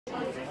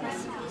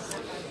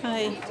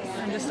Hi,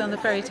 I'm just on the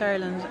ferry to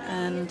Ireland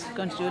and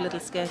going to do a little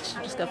sketch.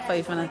 I've just got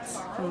 5 minutes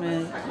from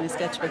my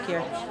sketchbook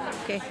here.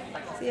 Okay,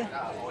 see ya.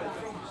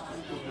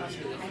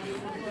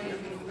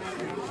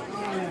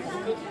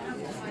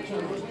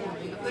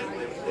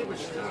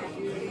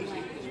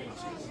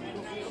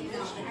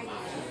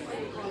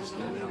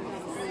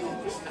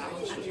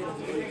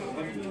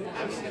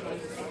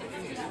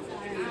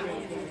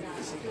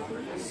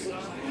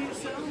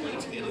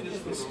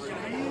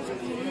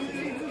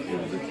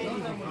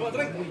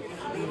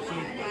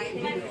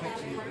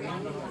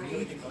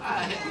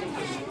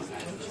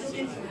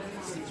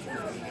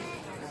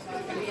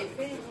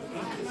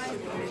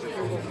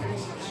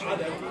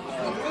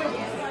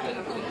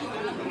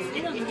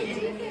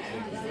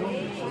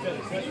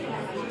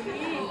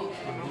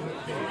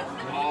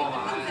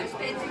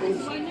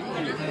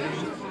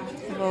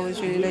 I've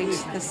always really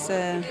liked this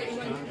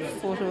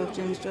photo of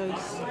James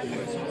Joyce.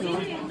 No,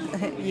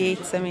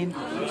 Yeats, I mean.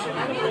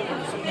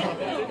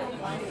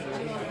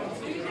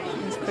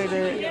 He's quite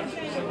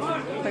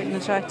an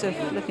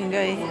attractive looking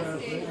guy.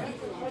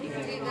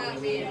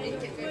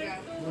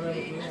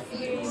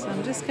 So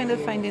I'm just kind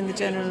of finding the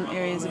general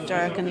areas of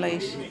dark and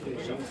light.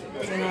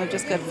 I know I've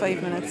just got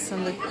 5 minutes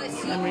on the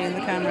memory and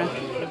the camera.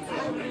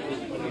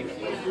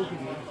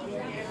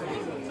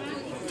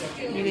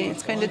 Really,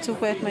 it's kind of to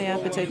whet my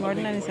appetite more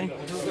than anything.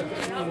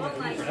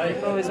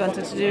 I've always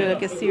wanted to do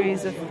like a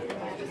series of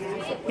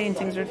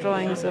paintings or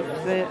drawings of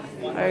the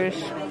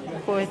Irish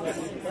poets,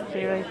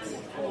 playwrights.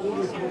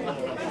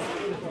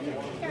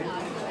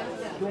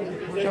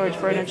 George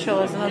Bernard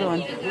Shaw is another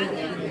one.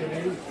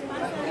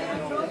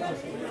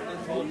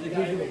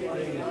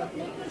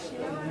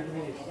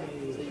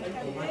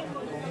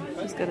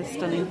 He's got a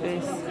stunning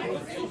face.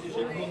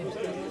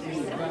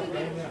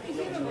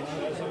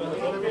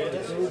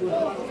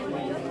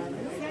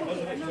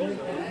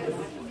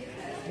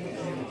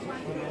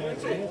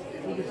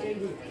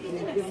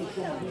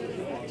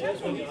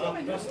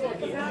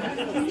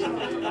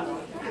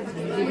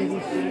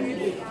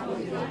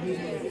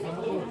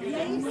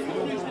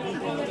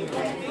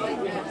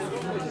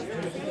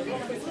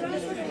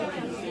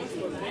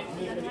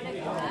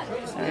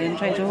 Sorry, I'm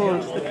trying to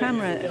hold the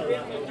camera,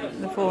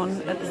 the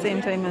phone, at the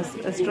same time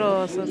as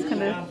draw, so it's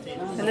kind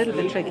of a little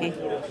bit tricky.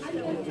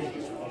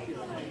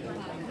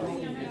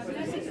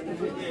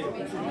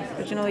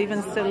 But you know,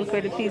 even still,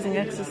 quite a pleasing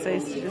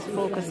exercise to just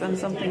focus on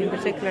something in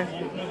particular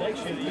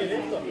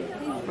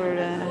for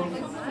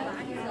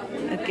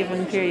a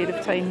given period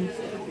of time.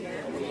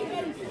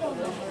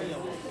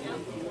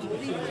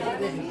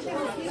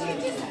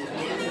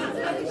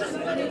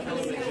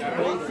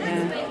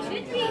 Yeah.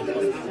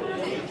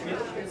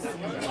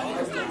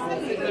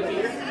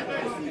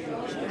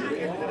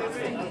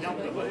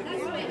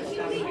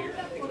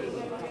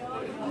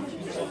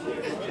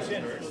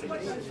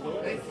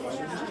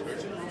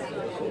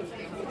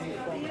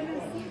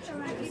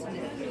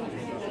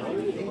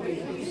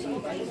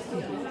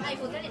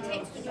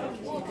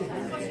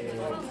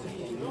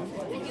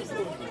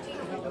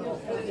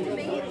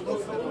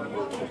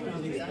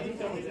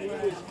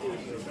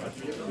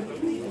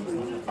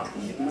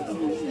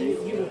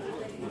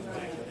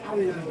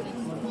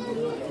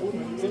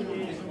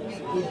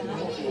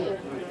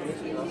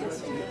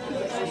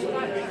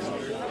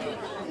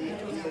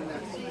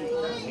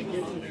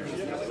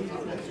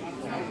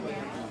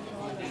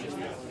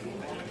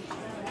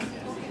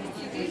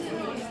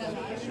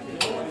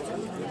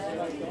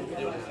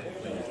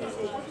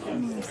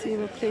 See,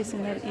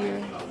 replacing that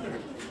ear.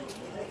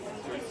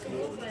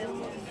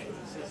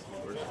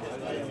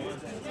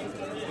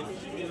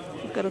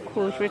 I've got a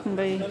quote written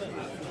by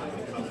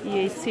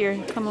Yeats here.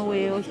 "Come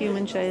away, O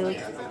human child,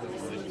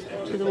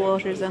 to the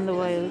waters and the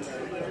wild,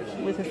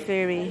 with a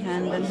ferry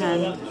hand in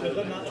hand,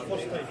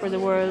 for the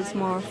world's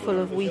more full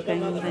of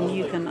weeping than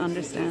you can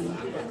understand."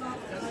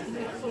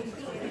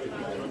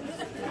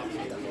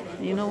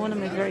 You know, one of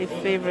my very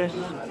favourite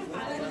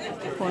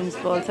poems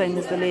of all time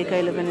is "The Lake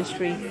Isle of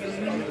Innisfree."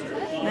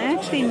 And I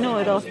actually know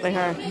it off by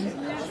heart.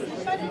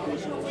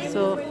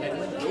 So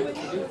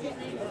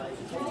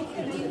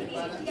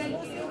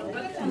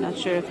I'm not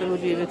sure if it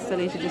would be a bit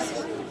silly to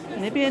just...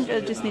 Maybe I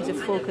just need to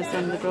focus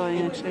on the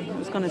drawing actually. I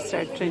was going to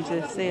start trying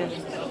to say it.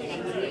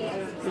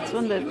 It's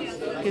one that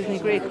gives me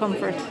great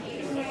comfort.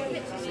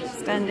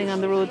 Standing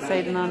on the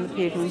roadside and on the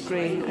pavement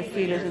grey, I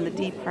feel it in the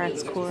deep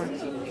heart's core.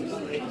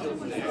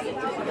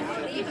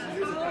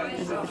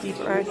 Is it the deep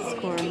heart's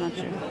core? I'm not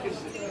sure.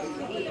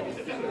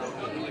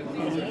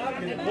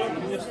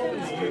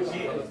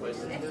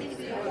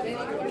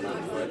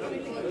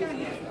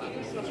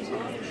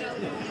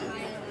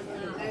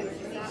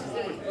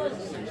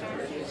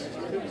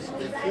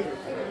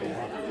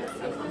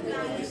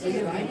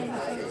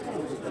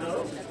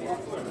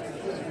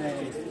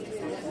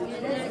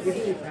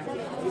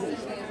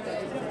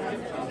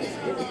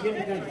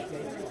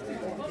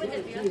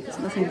 It's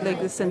nothing like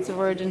this sense of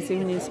urgency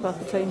when you spot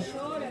the time.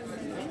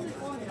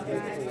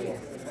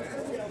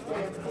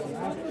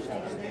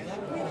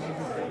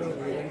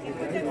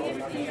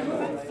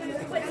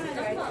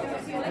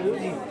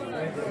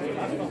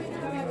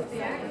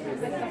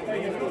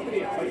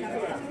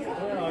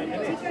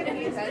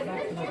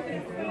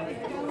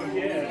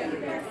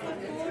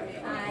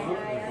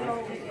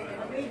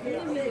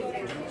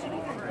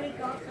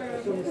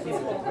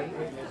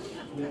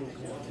 Right,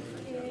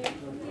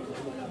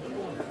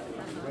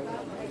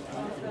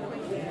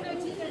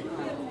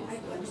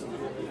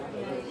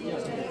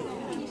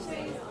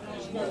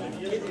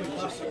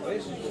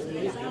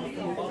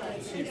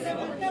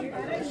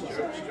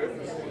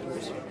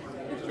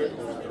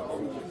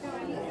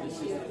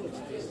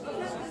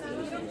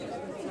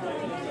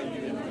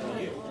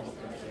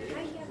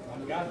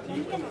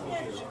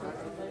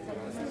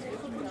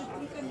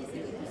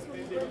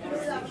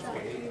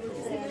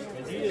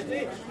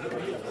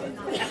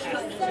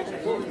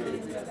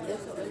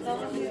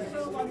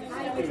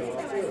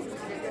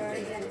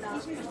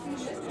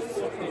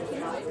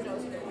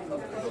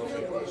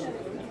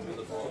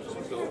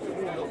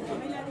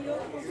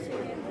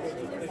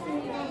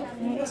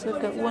 so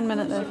we've got 1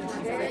 minute left.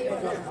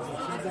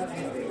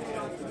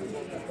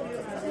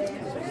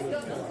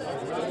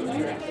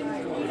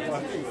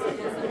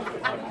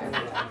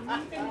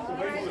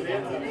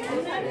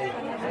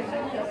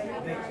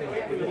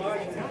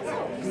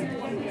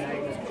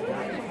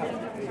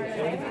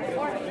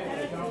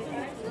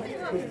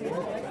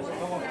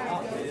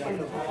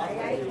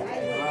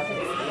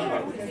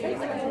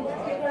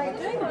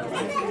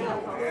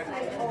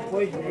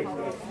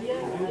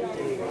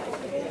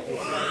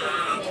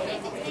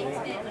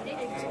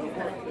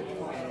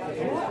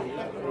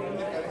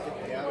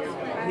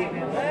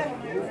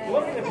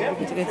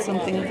 To get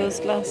something of those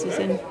glasses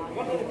in.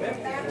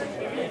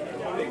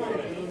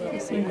 They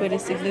seem quite a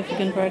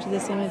significant part of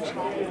this image.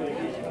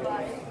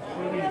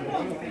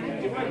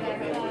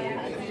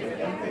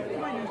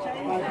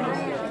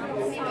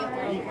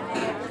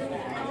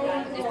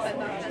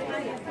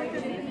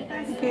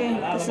 Okay,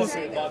 this is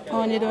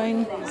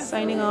Aine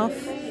signing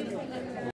off.